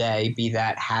single day, be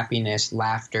that happiness,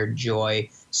 laughter, joy,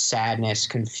 sadness,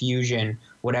 confusion,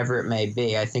 whatever it may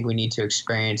be. I think we need to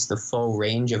experience the full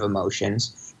range of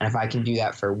emotions. And if I can do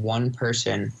that for one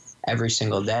person every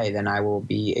single day, then I will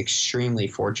be extremely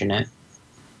fortunate.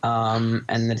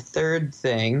 And the third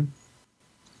thing,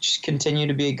 just continue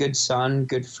to be a good son,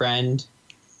 good friend.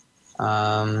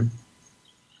 Um,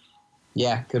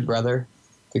 yeah, good brother,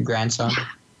 good grandson.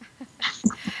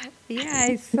 Yeah,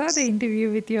 I saw the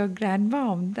interview with your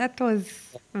grandmom. That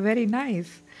was very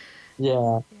nice.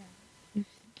 Yeah,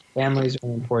 families are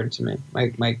important to me.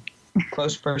 My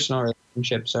close personal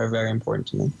relationships are very important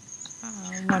to me.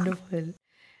 Ah, wonderful.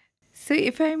 So,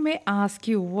 if I may ask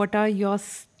you, what are your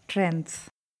strengths?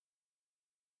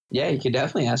 Yeah, you could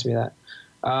definitely ask me that.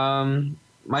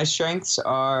 My strengths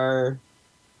are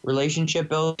relationship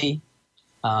ability,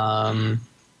 um,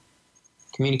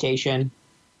 communication.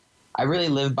 I really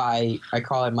live by, I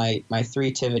call it my three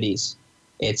activities.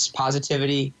 It's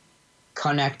positivity,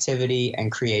 connectivity,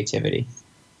 and creativity.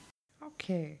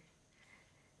 Okay.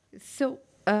 So,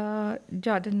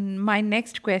 Jordan, my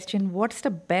next question, what's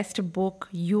the best book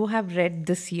you have read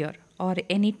this year or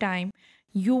any time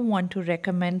you want to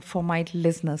recommend for my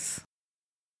listeners?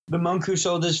 The Monk Who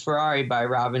Sold His Ferrari by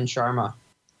Robin Sharma.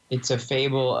 It's a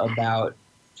fable about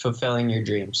fulfilling your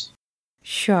dreams.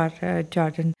 Sure,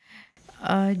 Jordan.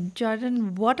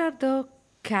 Jordan, what are the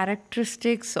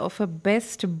characteristics of a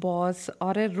best boss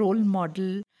or a role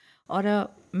model or a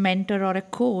mentor or a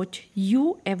coach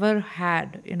you ever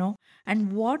had,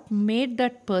 and what made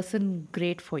that person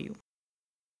great for you?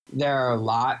 There are a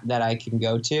lot that I can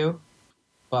go to,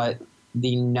 but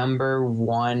the number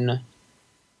one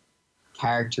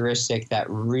characteristic that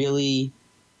really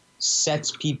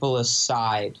sets people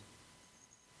aside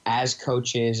as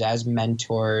coaches, as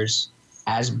mentors,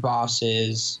 as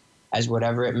bosses, as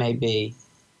whatever it may be,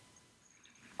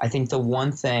 I think the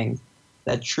one thing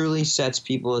that truly sets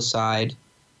people aside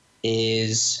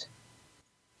is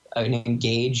an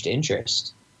engaged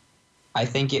interest. I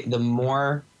think the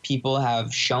more people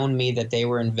have shown me that they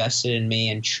were invested in me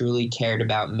and truly cared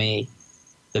about me,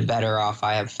 the better off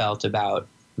I have felt about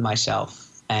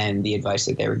myself and the advice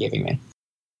that they were giving me.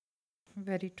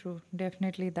 Very true.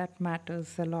 Definitely that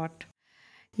matters a lot.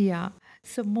 Yeah.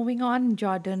 So moving on,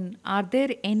 Jordan, are there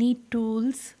any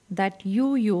tools that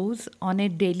you use on a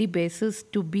daily basis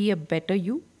to be a better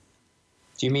you?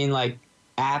 Do you mean like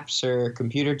apps or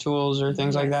computer tools or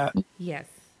things like Yes. that? Yes.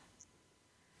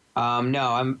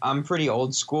 No, I'm pretty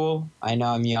old school. I know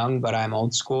I'm young, but I'm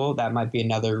old school. That might be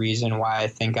another reason why I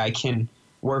think I can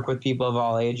work with people of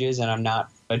all ages, and I'm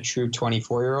not a true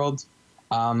 24-year-old.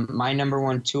 My number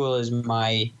one tool is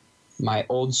my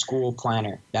old school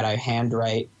planner that I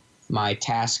handwrite my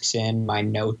tasks in, my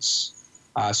notes.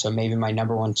 So maybe my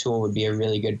number one tool would be a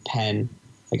really good pen,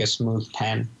 like a smooth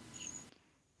pen.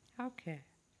 Okay.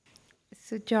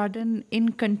 So, Jordan,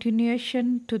 in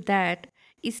continuation to that,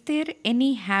 is there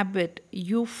any habit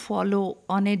you follow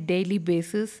on a daily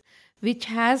basis which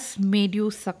has made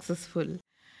you successful?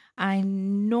 I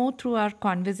know through our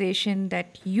conversation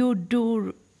that you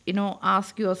do,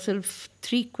 ask yourself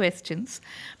three questions,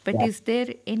 but Yeah. is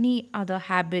there any other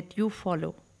habit you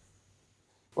follow?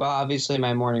 Well, obviously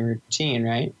my morning routine,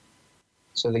 right?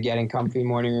 So the getting comfy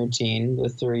morning routine, the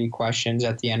three questions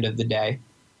at the end of the day.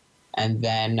 And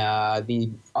then the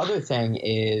other thing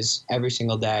is every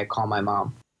single day I call my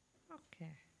mom.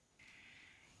 Okay.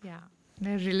 Yeah,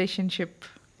 the relationship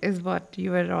is what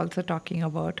you were also talking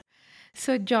about.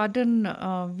 So, Jordan,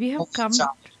 we have come.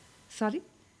 Outside. Sorry?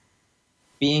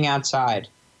 Being outside.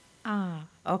 Ah,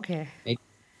 okay.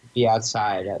 Be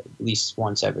outside at least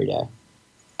once every day.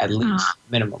 At least,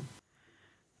 minimum.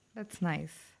 That's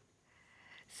nice.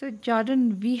 So,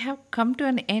 Jordan, we have come to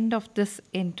an end of this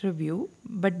interview.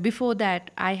 But before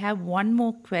that, I have one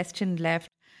more question left.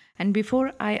 And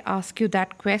before I ask you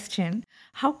that question,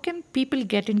 how can people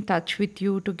get in touch with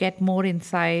you to get more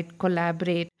insight,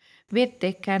 collaborate, where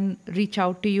they can reach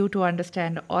out to you to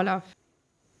understand all of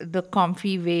the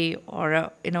comfy way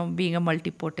or, being a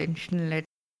multi potentialist?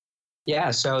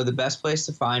 Yeah, so the best place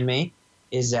to find me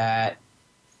is at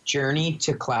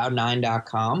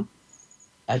journeytocloud9.com.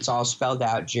 That's all spelled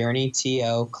out,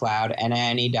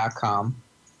 journeytocloud9.com.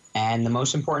 And the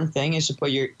most important thing is to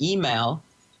put your email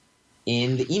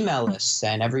in the email list.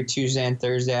 And every Tuesday and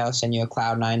Thursday, I'll send you a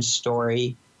Cloud9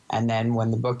 story. And then when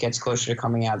the book gets closer to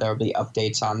coming out, there will be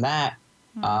updates on that.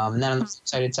 And then on the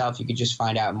website itself, you can just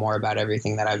find out more about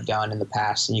everything that I've done in the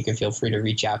past. And you can feel free to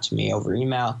reach out to me over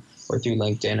email or through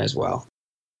LinkedIn as well.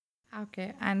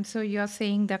 Okay. And so you're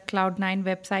saying the Cloud9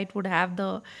 website would have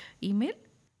the email?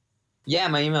 Yeah,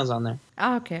 my email's on there.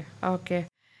 Okay,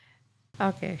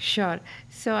 sure.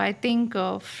 So I think,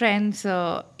 friends,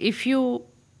 if you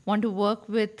want to work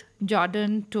with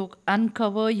Jordan to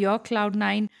uncover your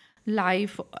Cloud9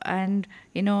 life and,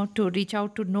 to reach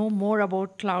out to know more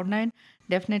about Cloud9,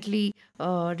 definitely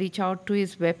reach out to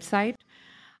his website.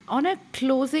 On a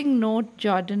closing note,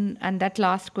 Jordan, and that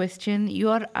last question,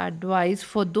 your advice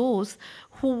for those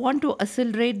who want to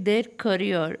accelerate their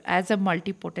career as a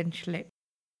multi-potentialite.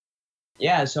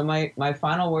 Yeah, so my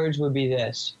final words would be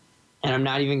this, and I'm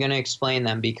not even going to explain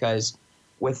them because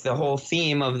with the whole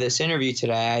theme of this interview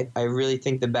today, I really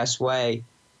think the best way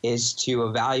is to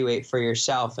evaluate for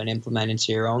yourself and implement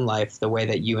into your own life the way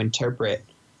that you interpret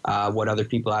what other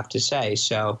people have to say.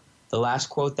 So the last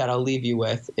quote that I'll leave you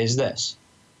with is this.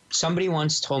 Somebody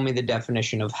once told me the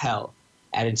definition of hell,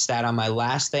 and it's that on my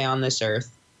last day on this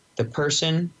earth, the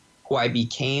person who I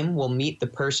became will meet the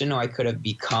person who I could have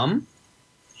become,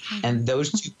 and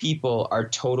those two people are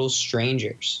total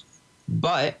strangers.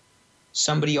 But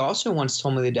somebody also once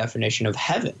told me the definition of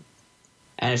heaven,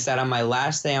 and it's that on my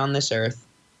last day on this earth,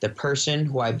 the person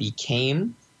who I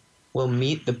became will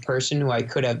meet the person who I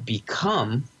could have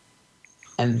become,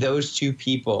 and those two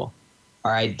people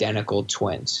are identical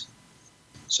twins.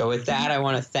 So with that, I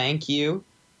want to thank you.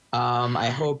 I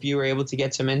hope you were able to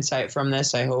get some insight from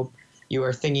this. I hope you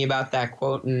are thinking about that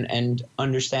quote and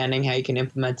understanding how you can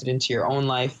implement it into your own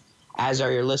life, as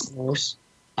are your listeners.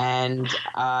 And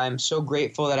I'm so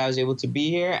grateful that I was able to be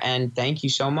here, and thank you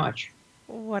so much.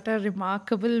 What a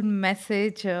remarkable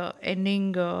message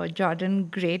ending, Jordan.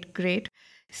 Great, great.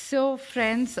 So,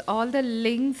 friends, all the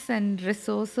links and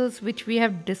resources which we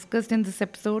have discussed in this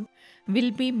episode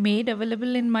will be made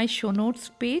available in my show notes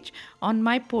page on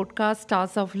my podcast,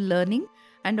 Stars of Learning,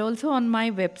 and also on my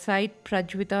website,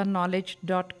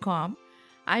 prajvitaknowledge.com.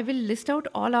 I will list out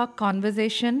all our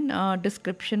conversation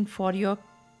description for your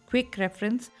quick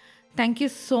reference. Thank you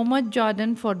so much,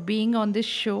 Jordan, for being on this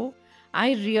show.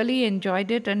 I really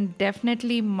enjoyed it, and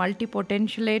definitely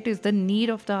multi-potentialate is the need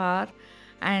of the hour.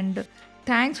 And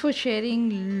thanks for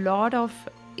sharing lot of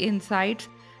insights.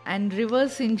 And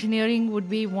reverse engineering would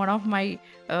be one of my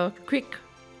quick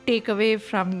takeaway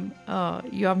from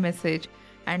your message.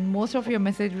 And most of your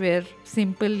message were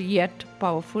simple yet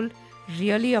powerful.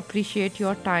 Really appreciate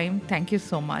your time. Thank you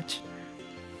so much.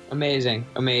 Amazing.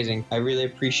 I really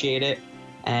appreciate it.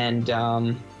 And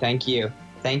thank you.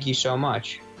 Thank you so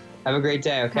much. Have a great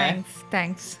day, okay?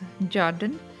 Thanks,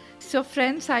 Jordan. So,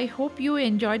 friends, I hope you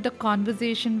enjoyed the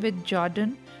conversation with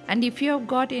Jordan. And if you have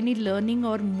got any learning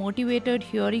or motivated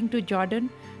hearing to Jordan,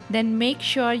 then make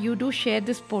sure you do share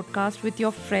this podcast with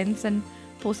your friends and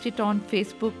post it on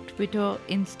Facebook, Twitter,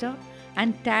 Insta,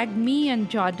 and tag me and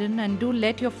Jordan, and do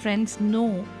let your friends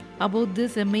know about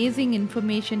this amazing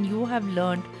information you have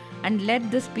learned, and let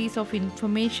this piece of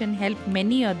information help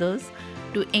many others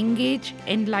to engage,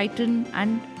 enlighten,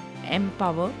 and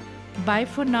empower. Bye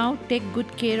for now. Take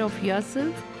good care of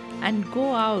yourself and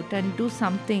go out and do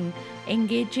something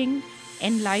engaging,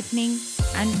 enlightening,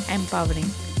 and empowering.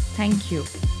 Thank you.